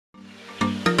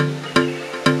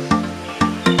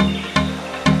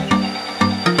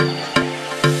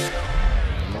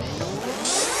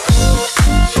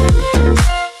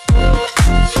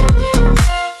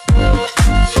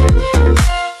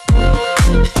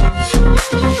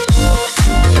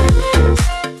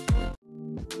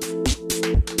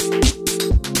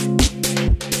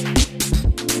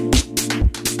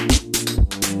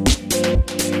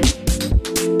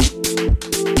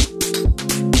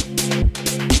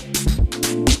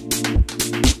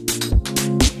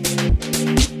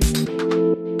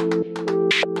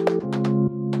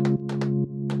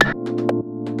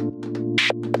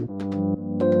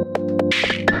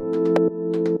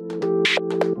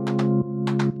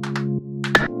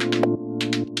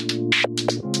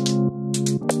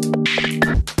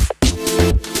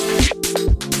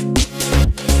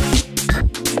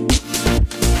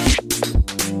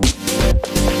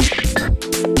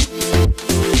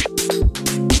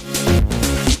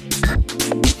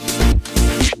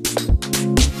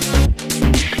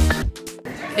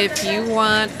If you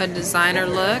want a designer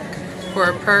look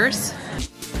for a purse,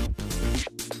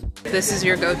 this is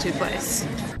your go-to place.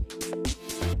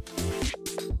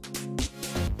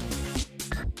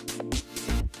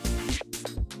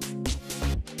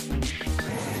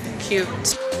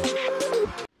 Cute.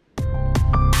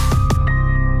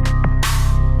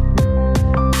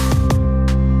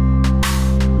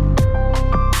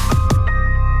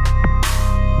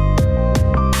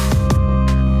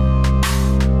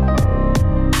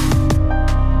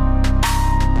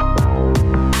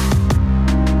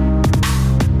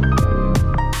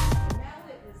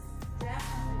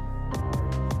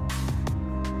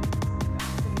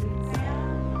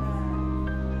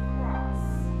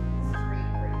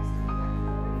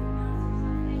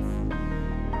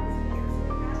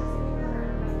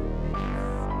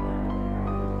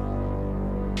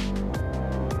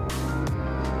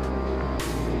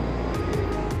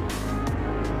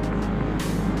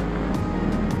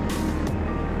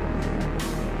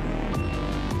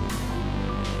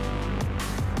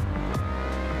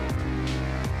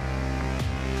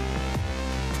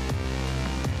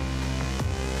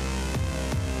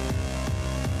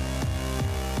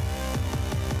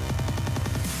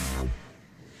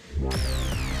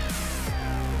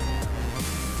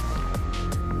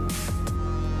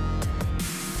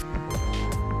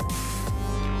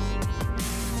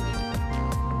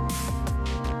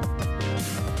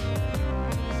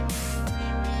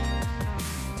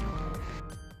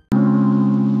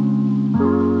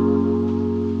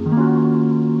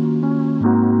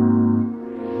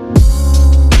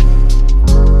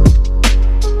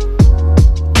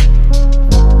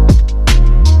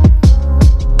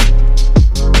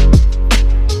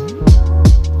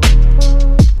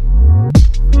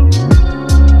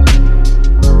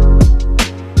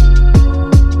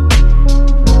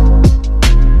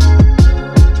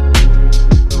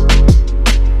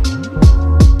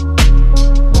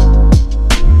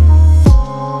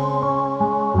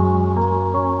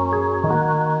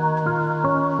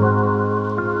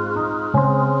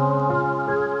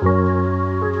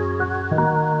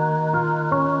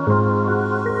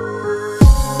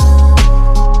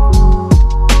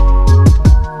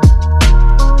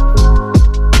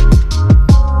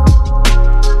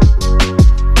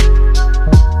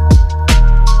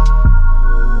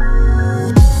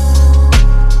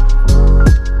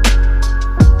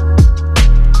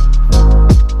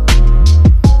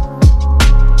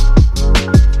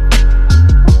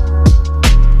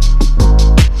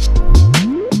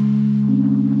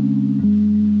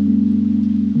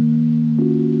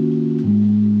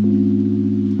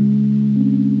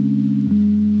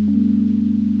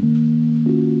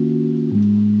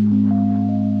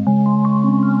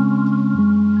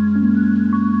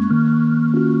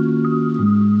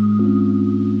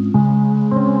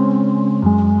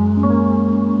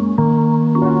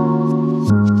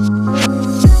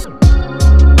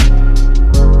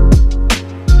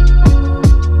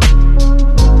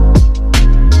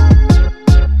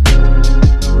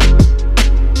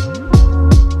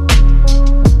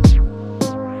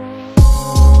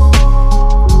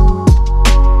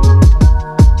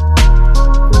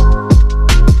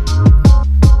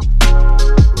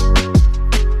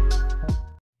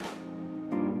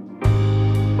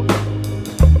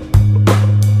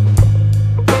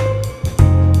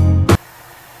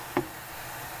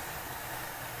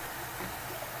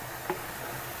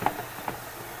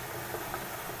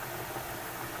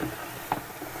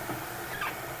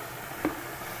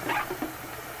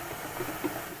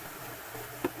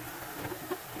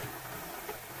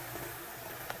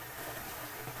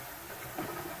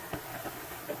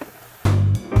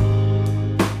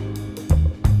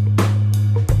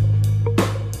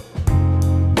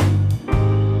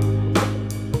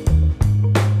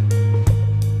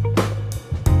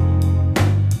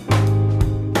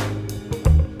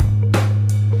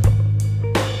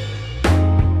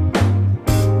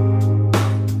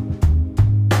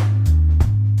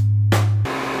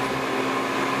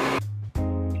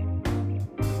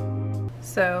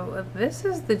 this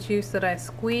is the juice that I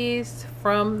squeezed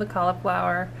from the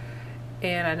cauliflower,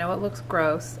 and I know it looks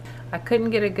gross. I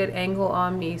couldn't get a good angle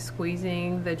on me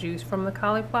squeezing the juice from the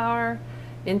cauliflower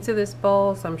into this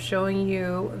bowl, so I'm showing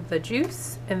you the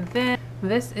juice, and then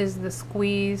this is the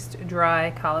squeezed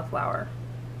dry cauliflower.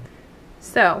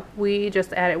 So we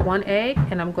just added 1 egg,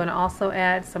 and I'm going to also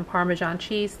add some Parmesan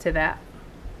cheese to that.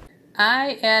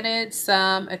 I added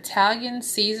some Italian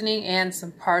seasoning and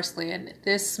some parsley, and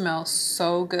this smells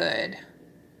so good.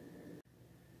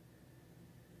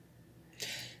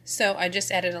 So I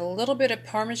just added a little bit of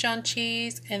Parmesan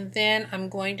cheese, and then I'm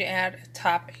going to add a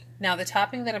topping. Now the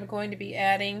topping that I'm going to be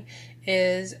adding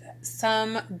is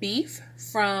some beef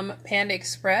from Panda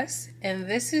Express, and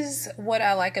this is what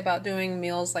I like about doing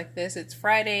meals like this. It's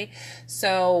Friday,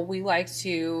 so we like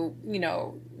to, you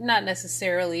know, not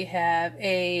necessarily have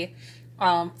a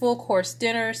full course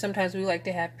dinner. Sometimes we like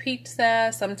to have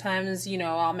pizza. Sometimes, you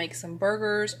know, I'll make some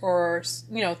burgers or,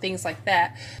 you know, things like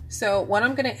that. So what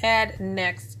I'm going to add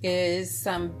next is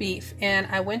some beef, and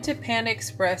I went to Panda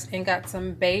Express and got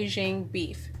some Beijing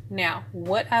beef. Now,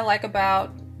 what I like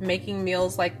about making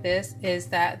meals like this is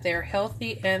that they're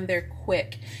healthy and they're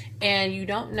quick, and you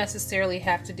don't necessarily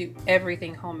have to do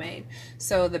everything homemade.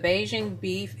 So the Beijing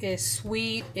beef is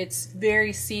sweet, it's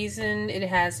very seasoned, it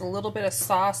has a little bit of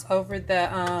sauce over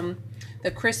the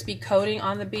crispy coating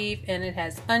on the beef, and it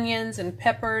has onions and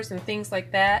peppers and things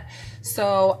like that.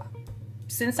 So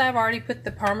since I've already put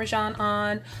the Parmesan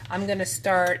on, I'm gonna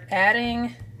start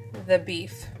adding the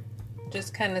beef,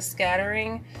 just kind of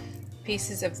scattering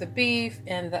pieces of the beef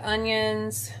and the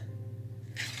onions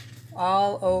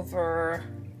all over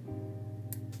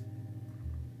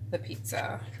the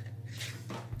pizza.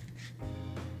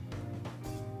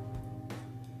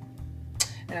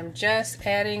 And I'm just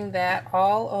adding that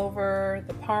all over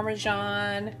the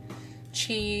Parmesan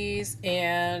cheese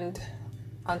and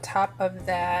on top of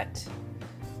that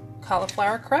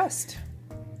cauliflower crust.